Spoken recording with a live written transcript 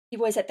He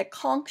was at the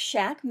Conch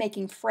Shack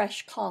making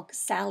fresh conch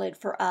salad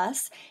for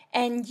us.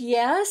 And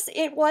yes,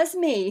 it was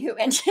me who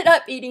ended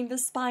up eating the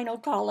spinal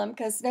column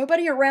because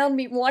nobody around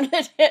me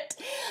wanted it.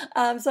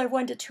 So I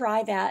wanted to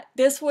try that.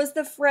 This was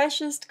the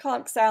freshest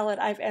conch salad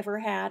I've ever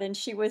had, and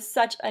she was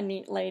such a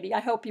neat lady.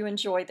 I hope you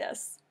enjoy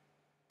this.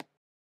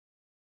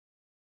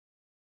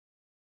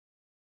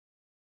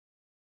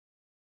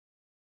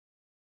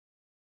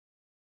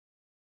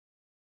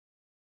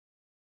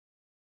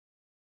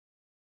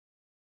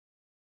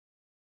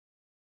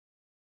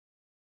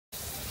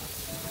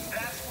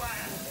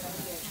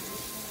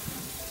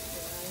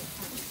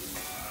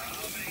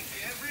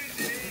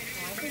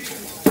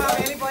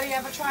 Anybody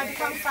ever tried the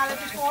conch salad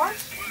before?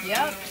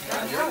 Yep.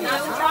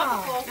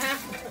 Wow.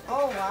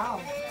 Oh,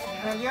 wow.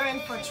 Well, you're in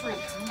for a treat.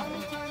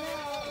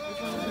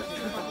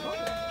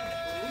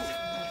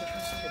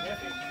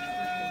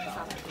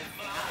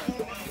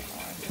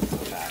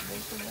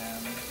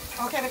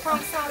 Okay, the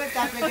conch salad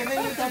that we're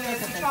giving you today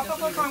is a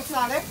tropical conch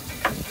salad,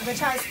 which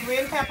has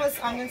green peppers,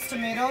 onions,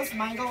 tomatoes,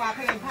 mango,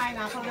 apple, and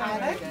pineapple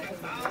added.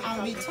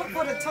 And we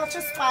put a touch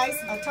of spice,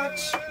 a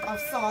touch of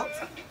salt,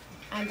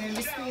 and then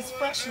we squeeze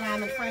fresh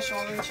lime and fresh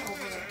orange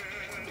over it.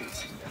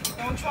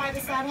 Don't try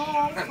this at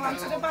home. Come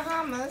to the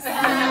Bahamas. All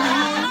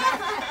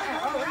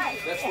right.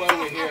 That's why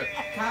we're here.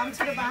 Come to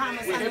the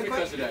Bahamas. We're here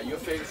because of that. Your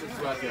favorite is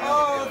throughout the island.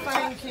 Oh,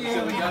 thank you.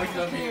 So we got to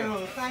come here.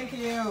 Thank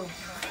you.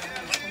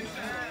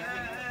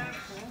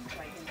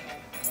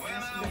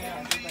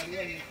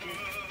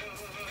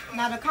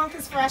 Now the conch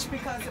is fresh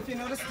because if you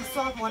notice the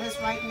salt water is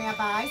right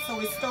nearby, so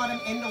we store them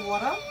in the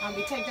water and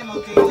we take them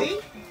out daily.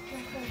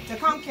 The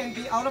conch can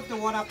be out of the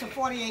water up to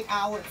 48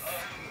 hours.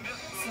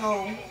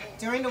 So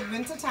during the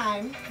winter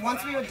time,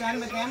 once we were done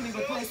with them, we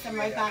would place them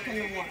right back in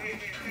the water.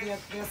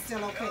 They're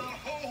still okay.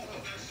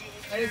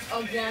 And it's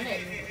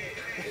organic.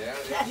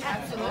 Yeah.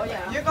 Absolutely.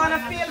 You're gonna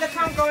feel the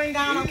conch going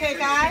down, okay,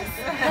 guys?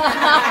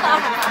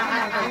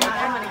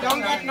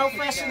 Don't get no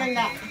fresher than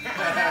that.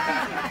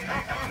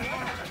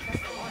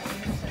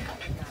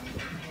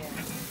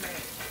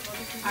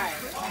 All right.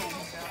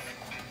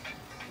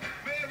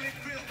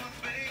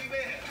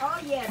 Oh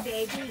yeah,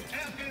 baby.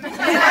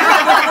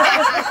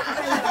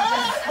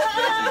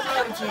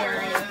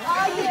 Jerry.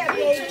 Oh yeah,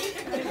 baby.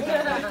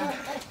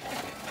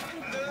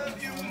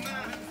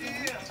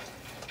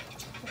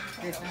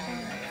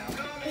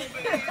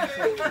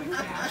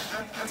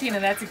 Tina,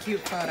 that's a cute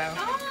photo.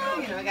 Oh,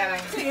 you know, I gotta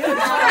Myself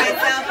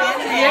in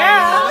there.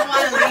 Yeah. You don't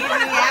want to leave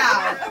me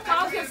out.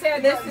 Conch said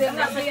this is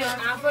not being an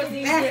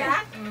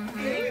aphrodisiac.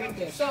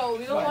 So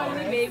we don't want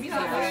any babies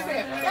on the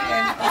trip.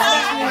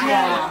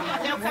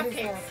 No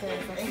cupcakes.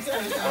 Keep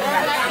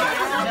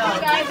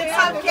the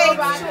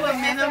cupcakes to a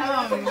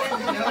minimum.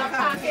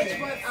 Package,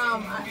 but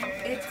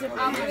it's the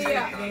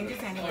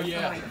Oh,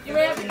 yeah. you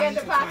may have to get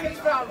the package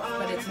from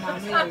But it's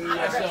not me.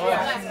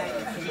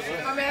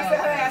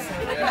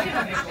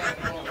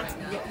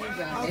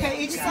 Okay,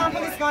 each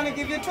sample is going to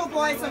give you 2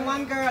 boys and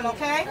 1 girl,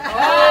 okay?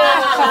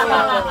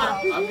 Oh.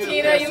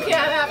 Tina, you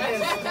can't have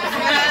this.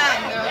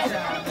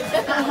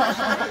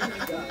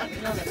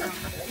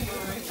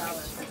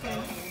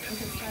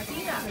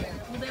 Tina,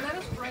 will they let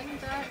us bring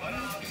that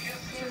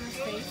to the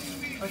States?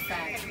 What's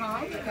that?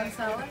 Conch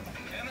salad?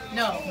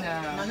 No,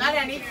 not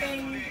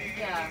anything.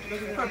 Yeah,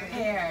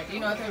 prepared. You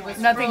know, if it was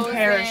Nothing frozen,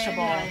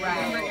 perishable.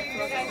 Right.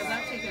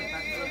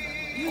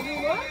 You do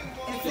what?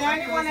 Is there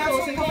anyone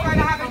else who prefer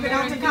to have it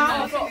without the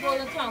conch? The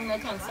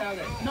tongue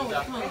salad. No, the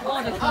tongue.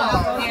 Oh, the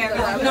tongue.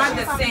 Yeah, not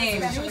the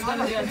same. She was going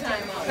to be on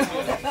timeout.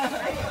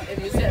 If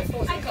you said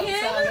frozen tongue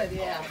salad,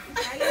 yeah.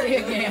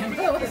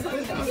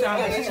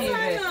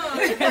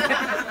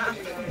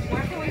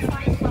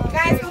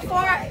 Guys,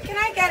 can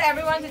I get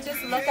everyone to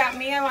just look at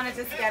me? I want to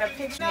just get a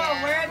picture. No,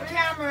 we're the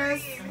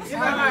cameras. You're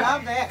going to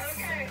love this.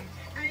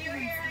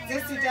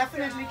 This you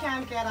definitely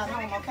can't get at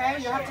home, okay?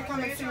 You have to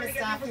come and see Miss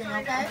Daphne,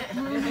 okay?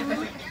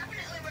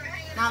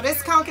 Now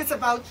this conch is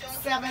about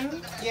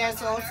 7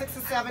 years old, 6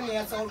 or 7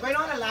 years old. We're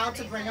not allowed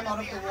to bring them out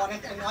of the water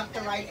if they're not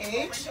the right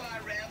age.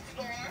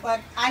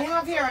 But I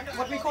have here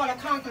what we call a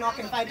conch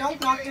knocking. If I don't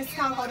knock this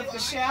conch out of the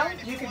shell,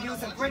 you could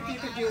use a brick, you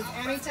could use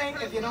anything.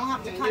 If you don't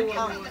have the conch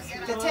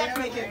the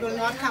technique, it will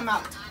not come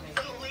out.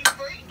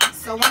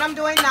 So what I'm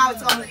doing now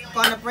is I'm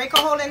going to break a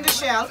hole in the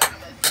shell.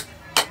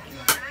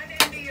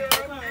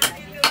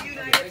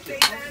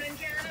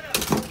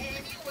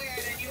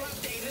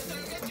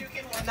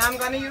 Now I'm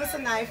going to use a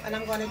knife and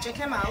I'm going to jig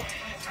him out.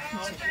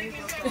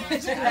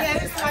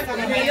 Yeah, it's like a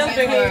real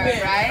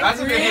behavior, right? That's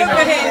a behavior.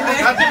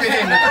 That's a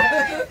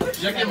behavior.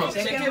 Check him out.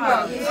 Check him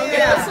out.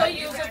 Yeah. Also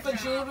use it for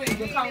jewelry,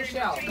 the conch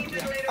shell.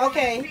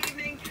 Okay.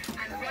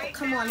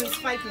 Come on, he's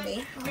fighting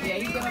me. Yeah,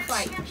 he's going to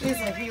fight. He's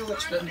a huge.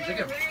 Check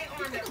him.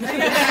 I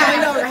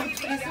know, right?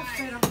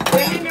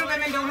 Believe me,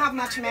 women don't have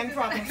much men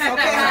problems,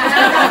 okay?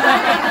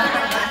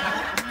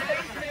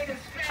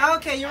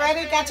 Okay, you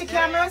ready? Got your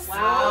cameras? Wow.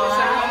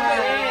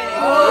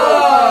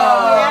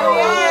 There he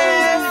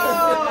is.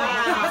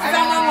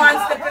 Someone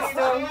wants the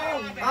pistol.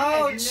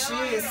 Oh,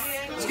 jeez.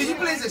 Could you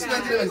please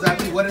explain to them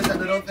exactly what is that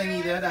little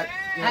thingy there that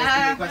you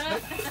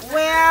requested?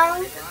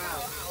 Well,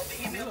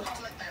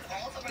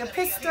 The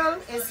pistol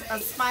is a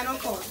spinal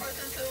column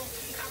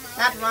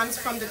that runs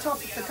from the top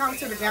of the conch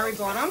to the very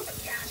bottom.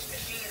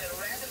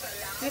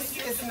 This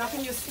is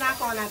nothing you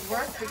snack on at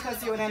work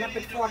because you would end up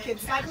with 4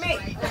 kids like me.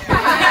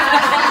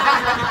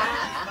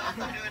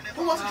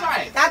 Who wants to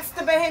try it? That's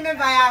the Bahamian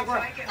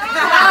Viagra.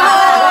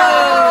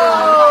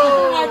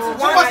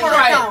 Who wants to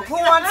try it? Who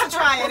wants to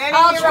try it?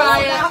 I'll try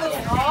it.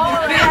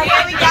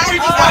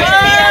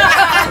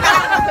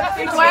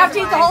 Do I have to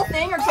eat the whole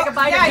thing or take a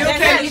bite of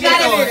it? You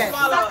gotta eat it.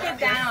 Suck it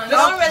down.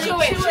 Don't really chew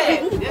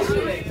it. Just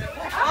chew it.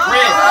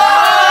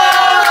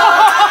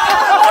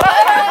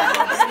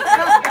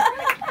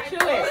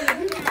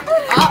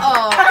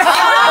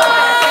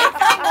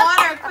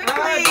 Water,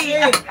 quickly.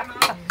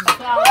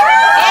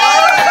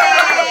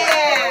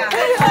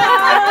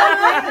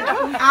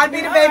 I'll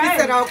be the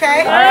babysitter, okay?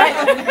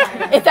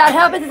 If that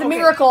happens, it's a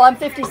miracle. I'm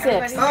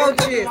 56. Oh,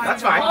 jeez.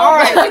 That's fine. All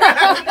right.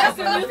 That's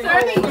the new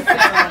 30.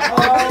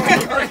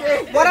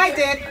 What I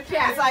did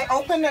is I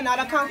opened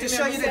another account to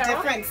show you the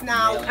difference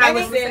now. I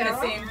was saying the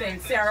same thing.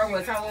 Sarah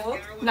was how old?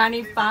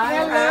 95.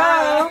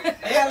 Hello.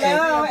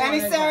 Hello.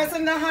 Any Sarahs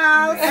in the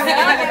house?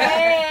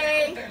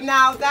 Hey.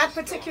 Now, that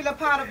particular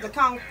part of the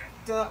conch,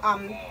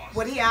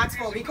 what he asked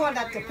for, we call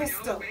that the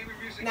pistol.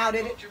 Now,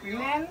 the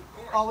men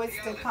always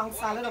the conch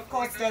salad. Of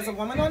course, there's a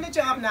woman on the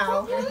job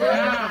now.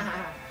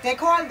 They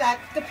call that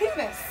the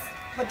penis.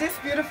 But this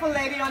beautiful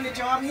lady on the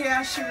job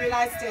here, she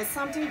realized there's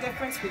something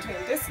different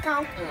between this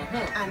conch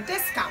and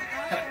this conch.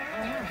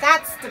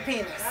 That's the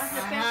penis.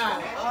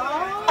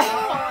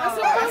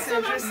 That's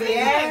interesting.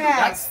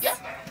 Yes.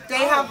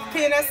 They have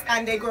penis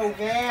and they grow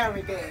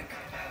very big.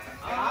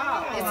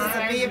 This is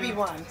a baby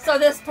one. So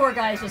this poor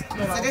guy is just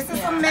little. So this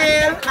is a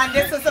male and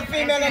this is a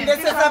female and this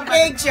is a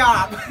big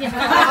job.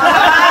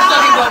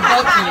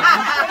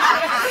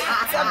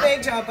 It's a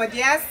big job, but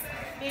yes,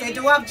 they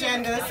do have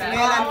genders,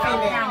 male and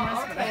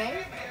female. Okay.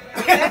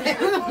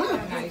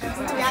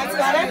 You guys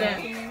got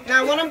it?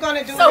 Now what I'm going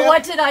to do So is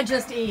what did I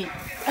just eat?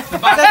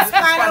 the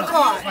spinal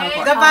cord,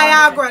 the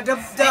Viagra, the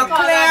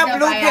clear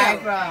blue pill.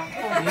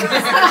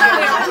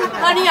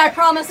 Honey, I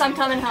promise I'm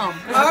coming home.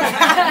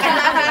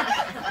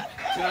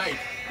 Tonight.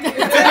 Maybe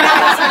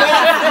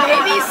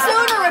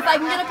sooner if I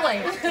can get a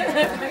plane.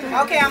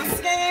 Okay, I'm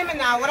skimming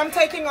now. What I'm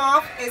taking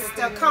off is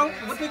the conch,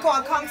 what we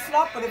call conch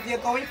slop, but if you're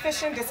going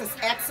fishing, this is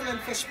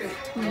excellent fish bait.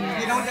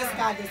 You don't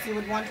discard this. You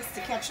would want this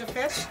to catch a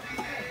fish.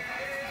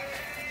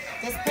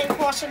 This pink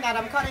portion that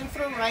I'm cutting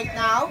through right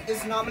now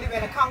is normally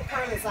where the conch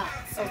pearl is at.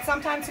 So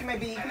sometimes you may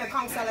be eating a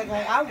conch salad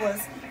like I was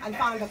and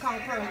found the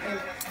conch pearl in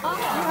it. You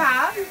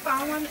have? You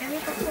found one in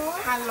it before?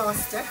 I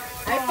lost it.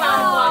 I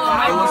found one on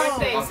my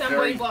birthday.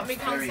 Somebody bought me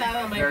conch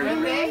salad on my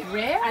birthday.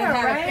 Rare, I had a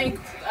right? pink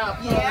pearl.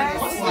 Yes,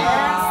 A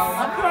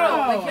yes. pearl.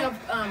 Like your,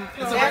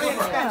 It's a Very rubber pearl.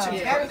 expensive.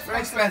 Yeah. Very Very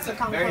expensive.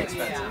 expensive. Very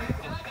expensive.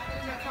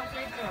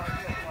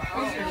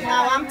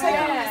 Now I'm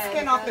taking the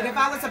skin off, but if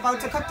I was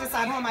about to cook this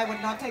at home, I would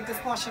not take this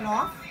portion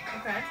off.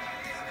 Okay.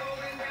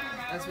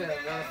 That's where the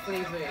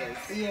flavor is.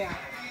 Yeah.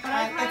 But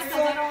I've heard that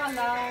they don't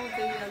allow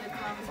the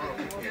conch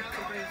anymore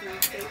to bring to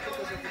the state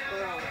because of the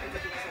pearl.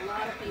 Because there's a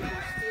lot of people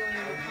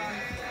stealing the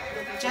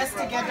conch. Just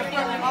to get the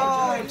pearl.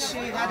 Oh,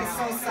 gee, that is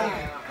so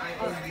sad.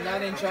 I'm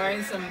not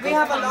enjoying some. We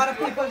have a lot of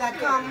people that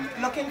come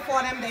looking for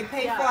them. They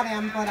pay for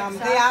them, but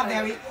they are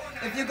very.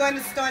 If you go in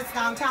the stores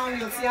downtown,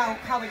 you'll see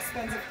how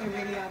expensive they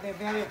really are. They're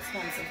very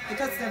expensive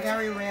because they're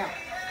very rare.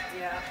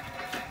 Yeah.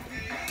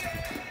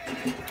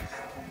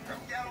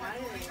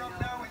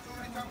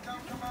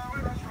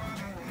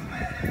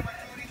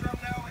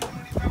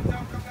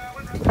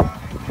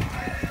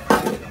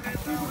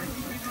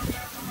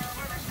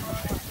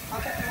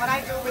 Okay, what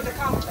I do with the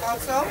conch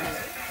also,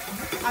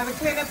 I will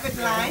clean it with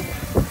lime.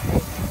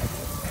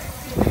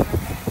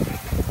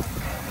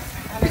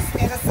 And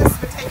it assists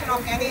with taking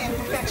off any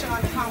imperfection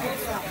on the conch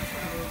itself.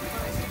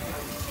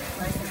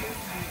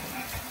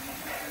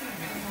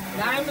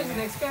 Lime is an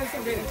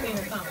expensive way to clean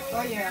a conch.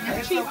 Oh yeah.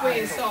 The cheap way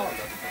is salt.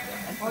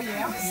 Oh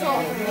yeah.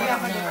 Salt. Yeah,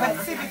 but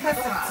see, because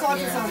the salt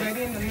is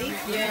already in the meat,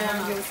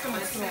 Yeah. you use too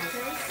much salt.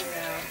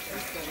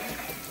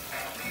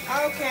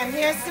 Okay, and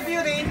here's the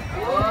beauty.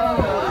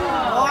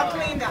 All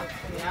cleaned up.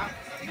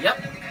 Yep.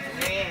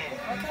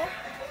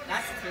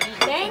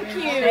 Thank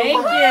you.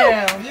 Thank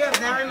you. You're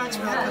very much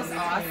welcome.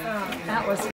 That was